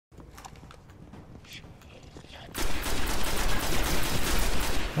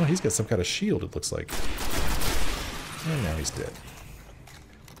Oh, he's got some kind of shield, it looks like. And now he's dead.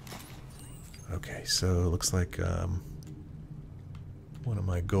 Okay, so it looks like one of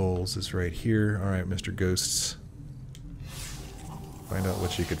my goals is right here. Alright, Mr. Ghosts. Find out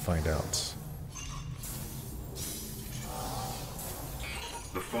what you could find out.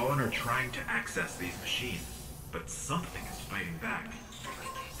 The Fallen are trying to access these machines, but something is fighting back.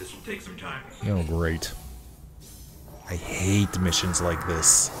 This will take some time. Oh, great. I hate missions like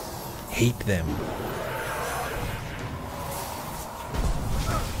this. Hate them.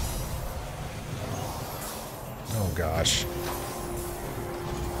 Oh, gosh.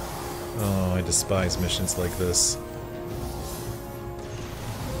 Oh, I despise missions like this.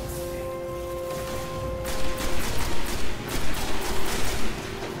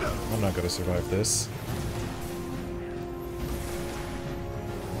 I'm not going to survive this.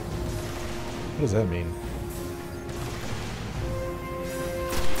 What does that mean?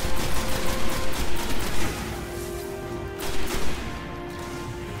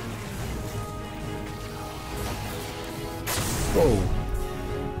 Whoa.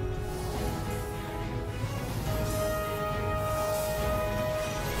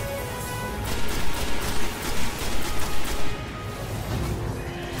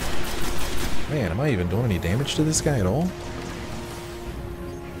 Man, am I even doing any damage to this guy at all?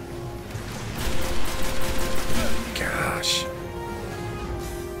 Gosh.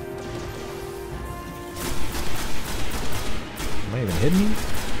 Am I even hitting him?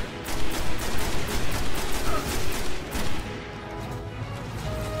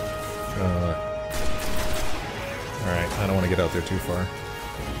 Alright, I don't want to get out there too far.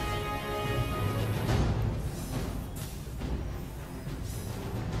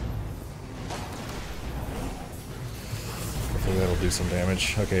 Hopefully that'll do some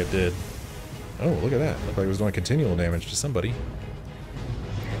damage. Okay, it did. Oh, look at that. Looked like it was doing continual damage to somebody.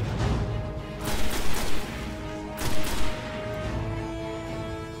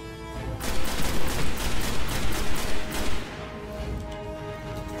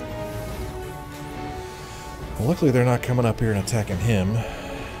 Well, luckily they're not coming up here and attacking him.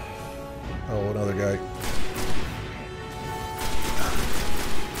 Oh, another guy.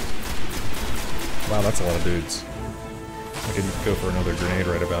 Wow, that's a lot of dudes. I could go for another grenade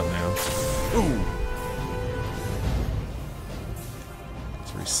right about now. Ooh!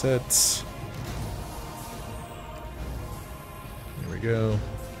 Let's reset. There we go.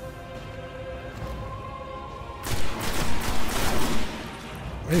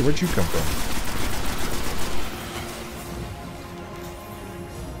 Hey, where'd you come from?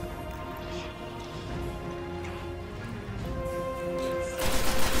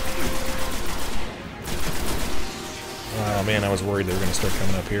 Oh man, I was worried they were going to start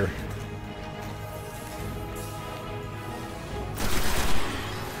coming up here.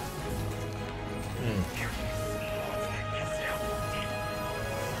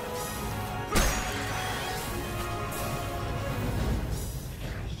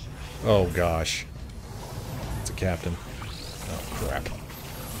 Oh gosh. It's a captain. Oh crap.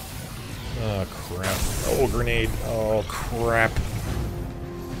 Oh crap. Oh, grenade. Oh crap.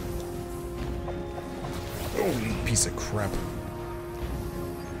 Oh, you piece of crap.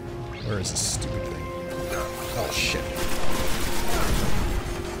 Where is this stupid thing? Oh, shit.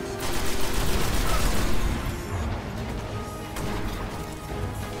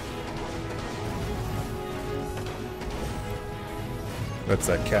 That's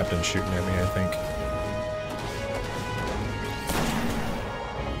that captain shooting at me, I think.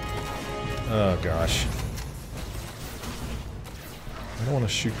 Oh, gosh. I don't want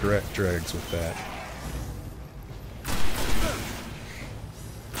to shoot drags with that.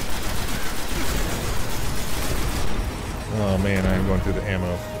 Oh man, I am going through the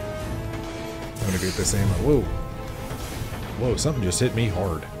ammo. I'm gonna get this ammo. Whoa. Whoa, something just hit me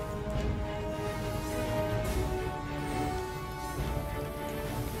hard.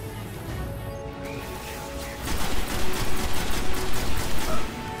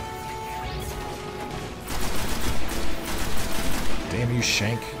 Damn you,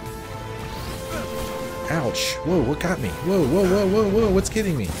 Shank. Ouch. Whoa, what got me? Whoa, whoa, whoa, whoa, whoa, what's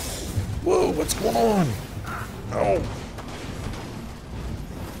getting me? Whoa, what's going on? Oh.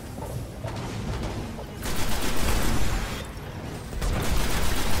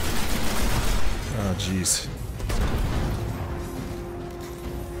 Oh, jeez.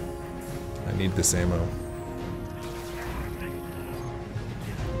 I need this ammo.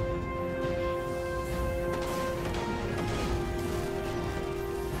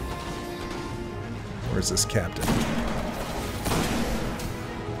 Where's this captain?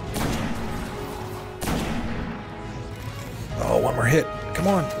 Oh, one more hit. Come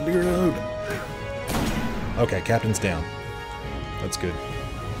on, reload. Okay, captain's down. That's good.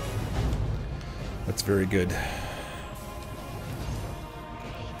 That's very good.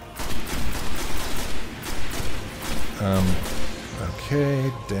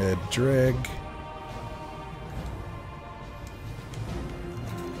 Okay, dead dreg.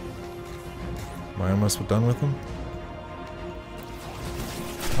 Am I almost done with him?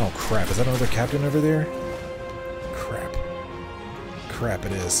 Oh crap, is that another captain over there? Crap. Crap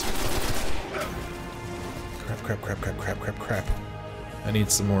it is. Crap. I need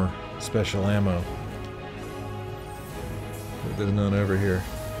some more special ammo. But there's none over here.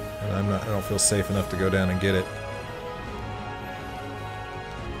 And I don't feel safe enough to go down and get it.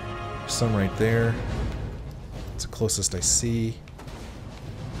 There's some right there. It's the closest I see.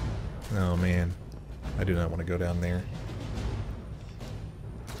 Oh man. I do not want to go down there.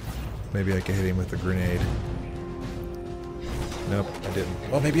 Maybe I can hit him with a grenade. Nope, I didn't.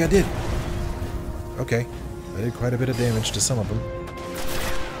 Oh, maybe I did. Okay. I did quite a bit of damage to some of them.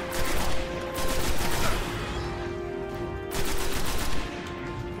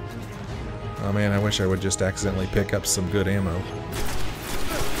 Oh man, I wish I would just accidentally pick up some good ammo.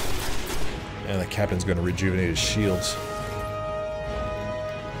 And the captain's going to rejuvenate his shields.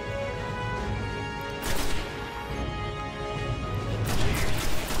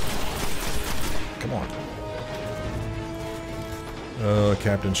 Come on. Oh, the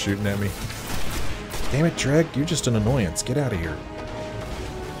captain's shooting at me. Damn it, Dreg, you're just an annoyance. Get out of here.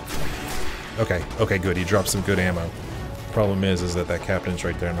 Okay, okay, good. He dropped some good ammo. Problem is that captain's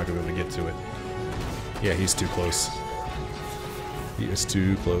right there. I'm not going to be able to get to it. Yeah, he's too close. He is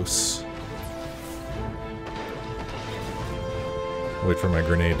too close. Wait for my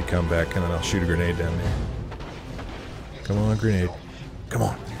grenade to come back, and then I'll shoot a grenade down there. Come on, grenade. Come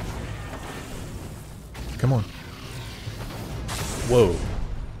on. Come on. Whoa.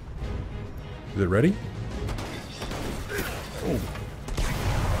 Is it ready? Oh.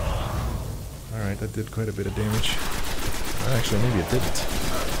 Alright, that did quite a bit of damage. Actually, maybe it didn't.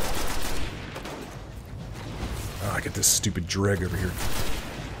 Oh, I got this stupid dreg over here.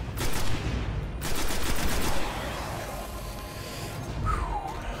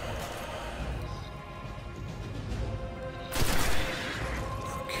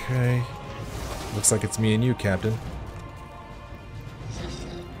 Okay. Looks like it's me and you, Captain.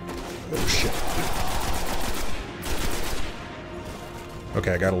 Oh, shit.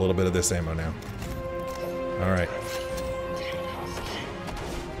 Okay, I got a little bit of this ammo now. Alright.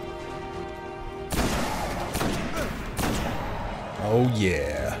 Oh,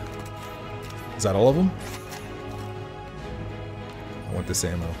 yeah. Is that all of them? I want this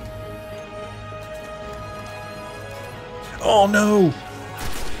ammo. Oh, no!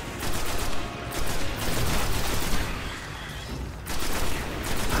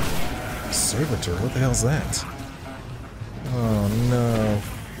 Servitor? What the hell's that? Oh, no.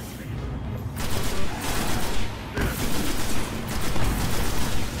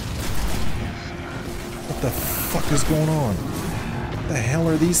 What the fuck is going on? What the hell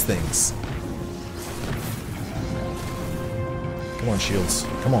are these things? Come on, shields.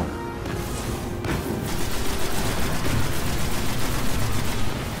 Come on.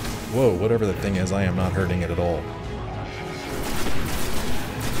 Whoa, whatever the thing is, I am not hurting it at all.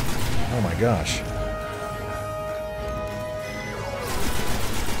 Oh my gosh.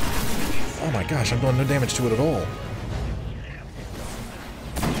 Oh my gosh, I'm doing no damage to it at all.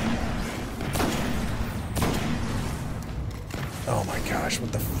 Oh my gosh,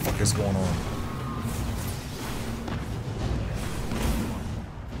 what the fuck is going on?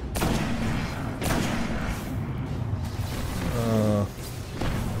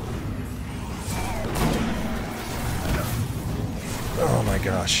 Oh my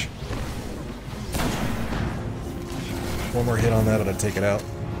gosh. One more hit on that and I'd take it out.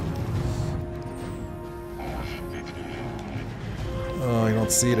 Oh, I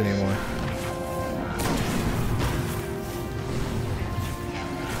don't see it anymore.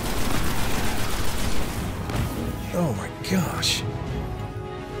 Oh my gosh.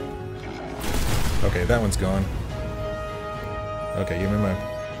 Okay, that one's gone. Okay, give me my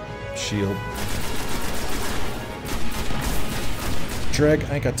shield. Dreg,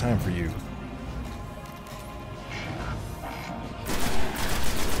 I ain't got time for you.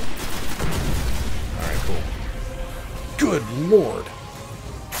 Alright, cool. Good lord!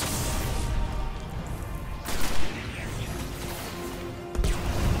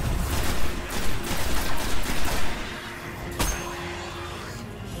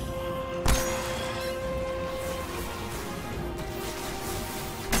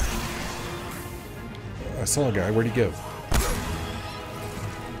 I saw a guy. Where'd he go?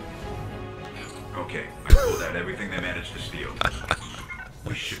 Okay, I pulled out everything they managed to steal.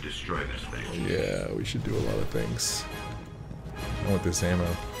 We should destroy this thing. Yeah, we should do a lot of things. I want this ammo.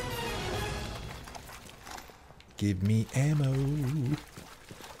 Give me ammo.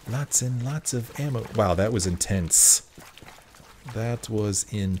 Lots and lots of ammo. Wow, that was intense. That was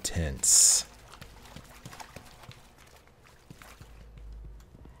intense.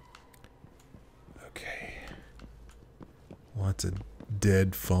 Okay. Lots of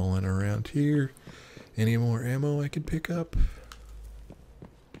dead falling around here. Any more ammo I could pick up?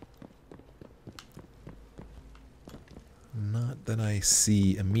 Not that I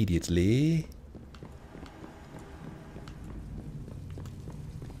see immediately.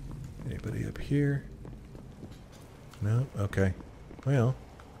 Anybody up here? No? Okay. Well,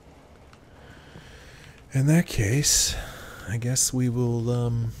 in that case, I guess we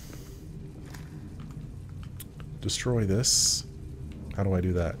will destroy this. How do I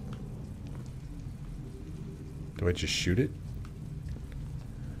do that? Do I just shoot it?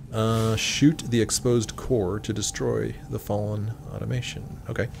 Shoot the exposed core to destroy the fallen automation.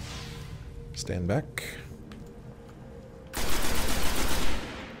 Okay. Stand back.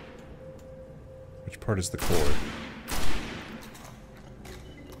 Which part is the core?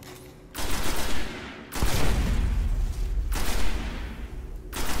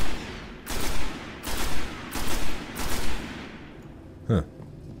 Huh.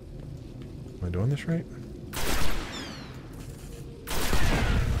 Am I doing this right?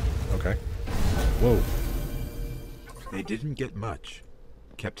 Okay. Whoa. They didn't get much.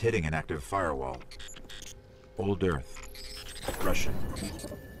 Kept hitting an active firewall. Old Earth. Russian.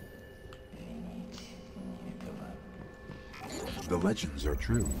 The legends are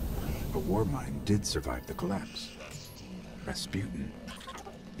true. A Warmind did survive the collapse. Rasputin.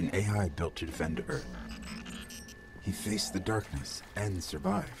 An AI built to defend Earth. He faced the darkness and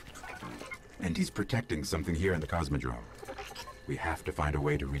survived. And he's protecting something here in the Cosmodrome. We have to find a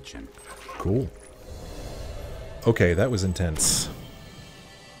way to reach him. Cool. Okay, that was intense.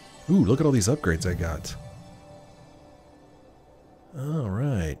 Ooh, look at all these upgrades I got.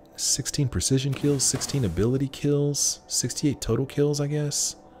 Alright. 16 precision kills, 16 ability kills, 68 total kills, I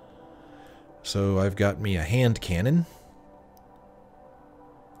guess. So I've got me a hand cannon.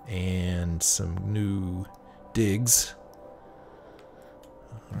 And some new digs.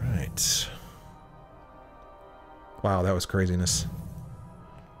 Alright. Wow, that was craziness.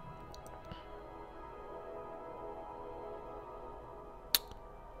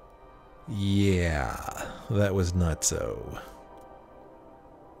 Yeah, that was nutso.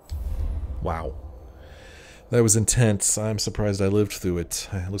 Wow. That was intense. I'm surprised I lived through it.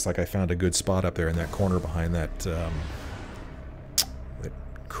 It looks like I found a good spot up there in that corner behind that, that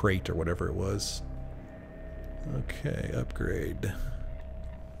crate or whatever it was. Okay, upgrade.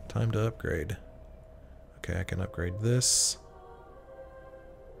 Time to upgrade. Okay, I can upgrade this.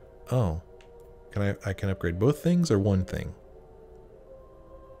 Oh. I can upgrade both things or one thing?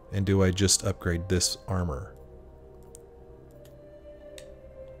 And do I just upgrade this armor?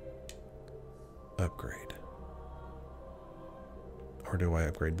 Upgrade. Or do I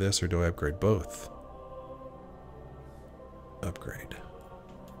upgrade this or do I upgrade both? Upgrade.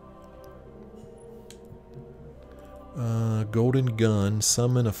 Golden gun.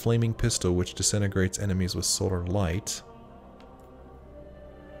 Summon a flaming pistol which disintegrates enemies with solar light.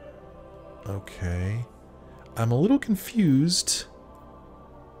 Okay. I'm a little confused.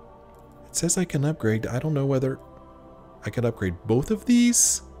 It says I can upgrade. I don't know whether I can upgrade both of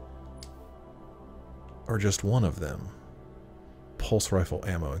these or just one of them. Pulse rifle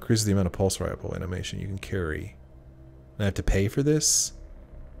ammo. Increases the amount of pulse rifle animation you can carry. And I have to pay for this?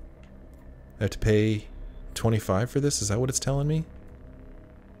 I have to pay 25 for this? Is that what it's telling me?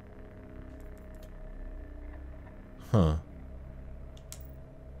 Huh.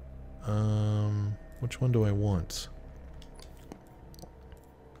 Which one do I want?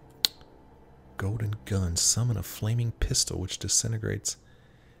 Golden gun. Summon a flaming pistol which disintegrates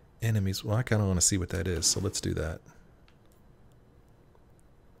enemies. Well, I kind of want to see what that is, so let's do that.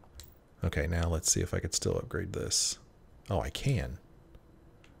 Okay, now let's see if I could still upgrade this. Oh, I can.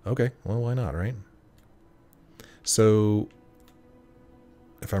 Okay, well, why not, right? So,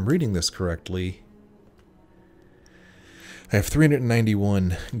 if I'm reading this correctly, I have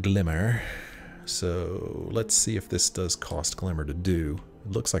 391 glimmer. So, let's see if this does cost glimmer to do.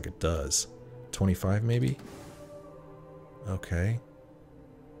 It looks like it does. 25 maybe? Okay.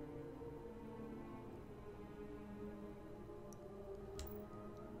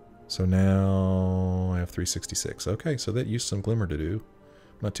 So now I have 366. Okay, so that used some glimmer to do.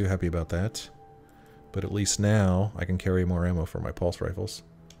 I'm not too happy about that. But at least now I can carry more ammo for my pulse rifles.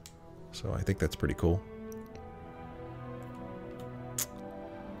 So I think that's pretty cool.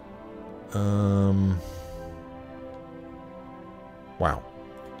 Wow.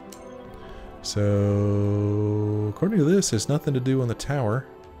 So, according to this, there's nothing to do on the tower.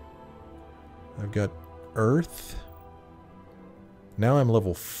 I've got Earth. Now I'm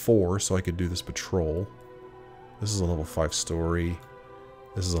level 4, so I could do this patrol. This is a level 5 story.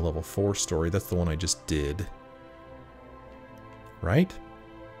 This is a level 4 story. That's the one I just did. Right?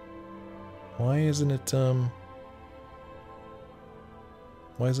 Why isn't it,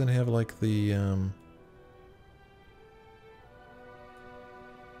 why doesn't it have, like, the,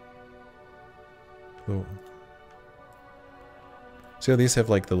 oh. See how these have,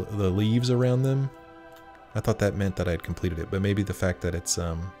 like, the leaves around them? I thought that meant that I had completed it, but maybe the fact that it's,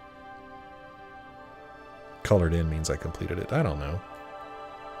 colored in means I completed it. I don't know.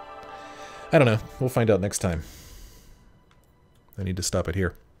 I don't know. We'll find out next time. I need to stop it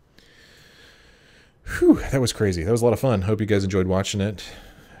here. Whew, that was crazy. That was a lot of fun. Hope you guys enjoyed watching it.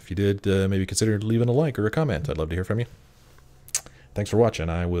 If you did, maybe consider leaving a like or a comment. I'd love to hear from you. Thanks for watching.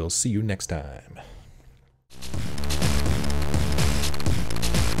 I will see you next time.